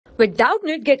With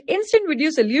Doubtnut, get instant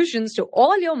video solutions to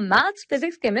all your maths,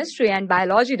 physics, chemistry, and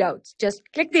biology doubts. Just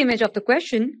click the image of the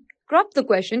question, crop the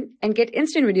question, and get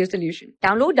instant video solution.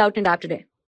 Download Doubtnut app today.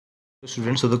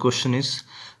 Students, so the question is,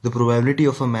 the probability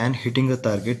of a man hitting a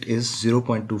target is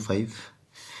 0.25.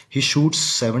 He shoots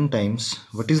 7 times.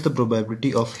 What is the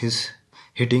probability of his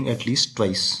hitting at least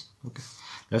twice? Okay,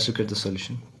 let's look at the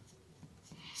solution.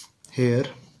 Here,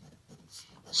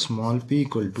 small p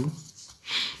equal to,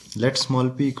 let small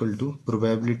p equal to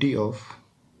probability of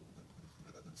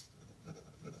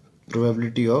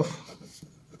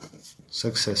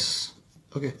success.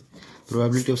 Okay,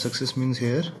 probability of success means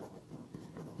here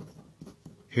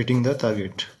hitting the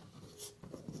target.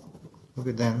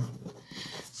 Okay, then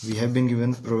we have been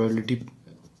given probability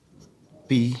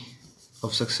p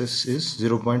of success is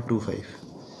 0.25,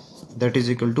 that is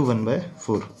equal to 1 by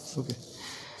 4. Okay,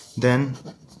 then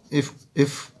if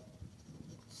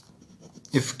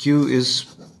q is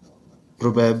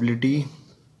probability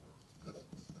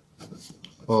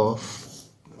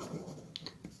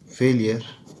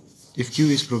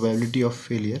of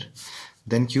failure,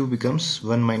 then q becomes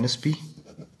 1 minus p,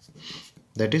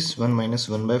 that is 1 minus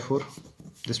 1 by 4.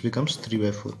 This becomes 3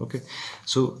 by 4. Okay,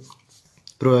 so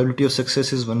probability of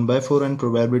success is 1 by 4 and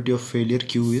probability of failure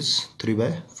q is 3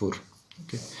 by 4.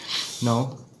 Okay,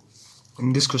 now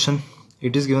in this question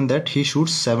it is given that he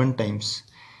shoots 7 times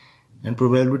and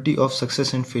probability of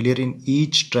success and failure in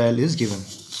each trial is given.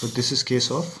 So this is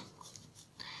case of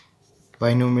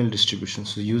binomial distribution.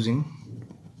 So using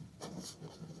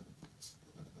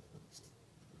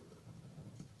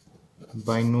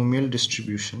binomial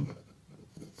distribution,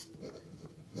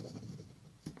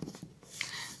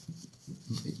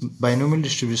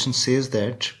 says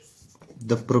that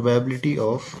the probability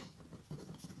of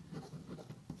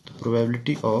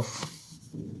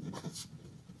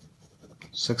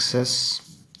success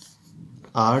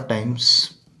r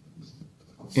times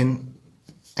in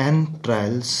n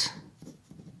trials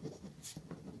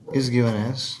is given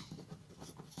as,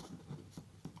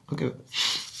 okay,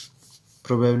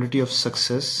 probability of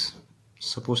success,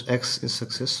 suppose x is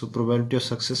success, so probability of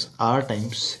success r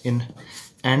times in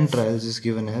n trials is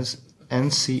given as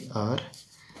NCR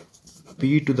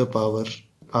p to the power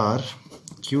r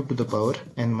q to the power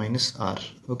n minus r.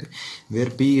 Okay, where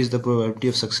p is the probability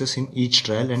of success in each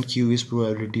trial and q is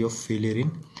probability of failure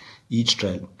in each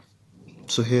trial.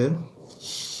 So here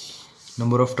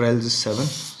number of trials is 7,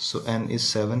 so n is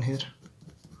 7 here,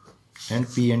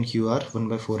 and p and q are 1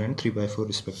 by 4 and 3 by 4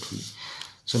 respectively.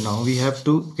 So now we have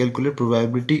to calculate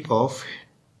probability of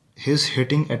his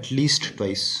hitting at least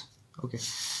twice. Okay,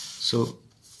 so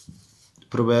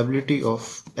probability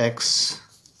of x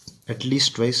at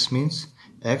least twice means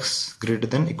x greater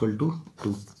than equal to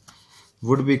 2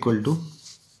 would be equal to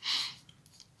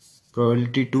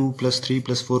probability 2 plus 3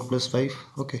 plus 4 plus 5.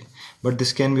 Okay, but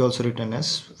this can be also written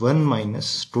as 1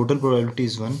 minus, total probability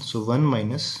is 1, so 1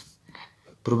 minus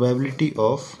probability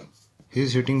of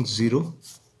his hitting 0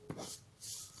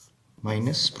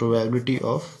 minus probability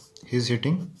of his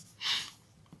hitting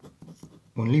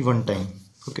only 1 time.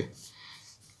 Okay,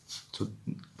 so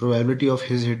probability of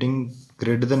his hitting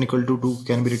greater than equal to 2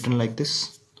 can be written like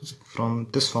this. From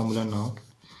this formula now,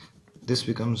 this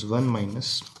becomes 1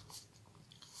 minus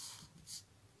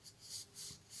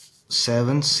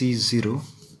 7c0,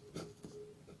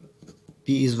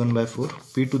 p is 1 by 4,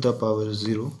 p to the power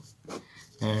 0,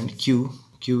 and q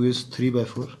is 3 by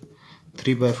 4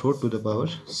 to the power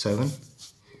 7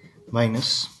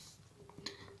 minus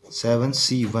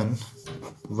 7c1,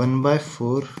 1 by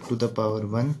 4 to the power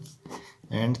 1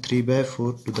 and 3 by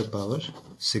 4 to the power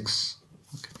 6.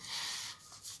 Okay,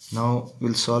 now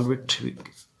we'll solve it.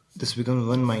 This becomes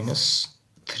 1 minus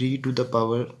 3 to the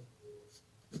power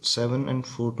 7 and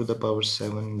 4 to the power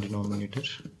 7 in denominator,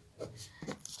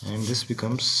 and this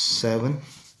becomes 7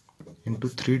 into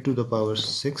 3 to the power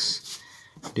 6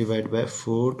 divided by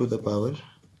 4 to the power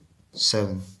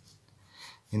 7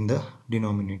 in the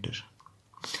denominator.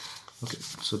 Okay,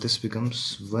 so this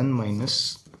becomes 1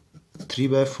 minus 3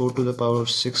 by 4 to the power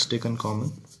 6 taken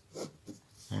common,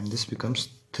 and this becomes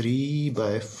 3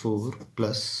 by 4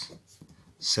 plus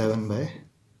 7 by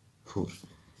 4.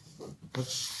 Okay,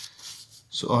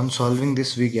 so on solving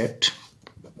this we get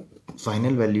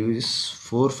final value is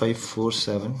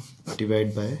 4547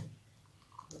 divided by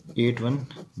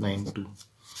 8192.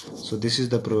 So this is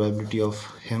the probability of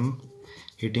him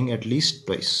hitting at least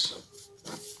twice.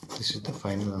 This is the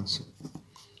final answer.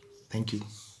 Thank you.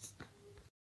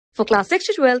 For class 6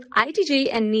 to 12, IIT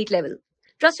JEE and NEET level.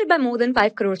 Trusted by more than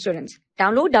 5 crore students.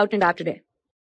 Download Doubtnut app today.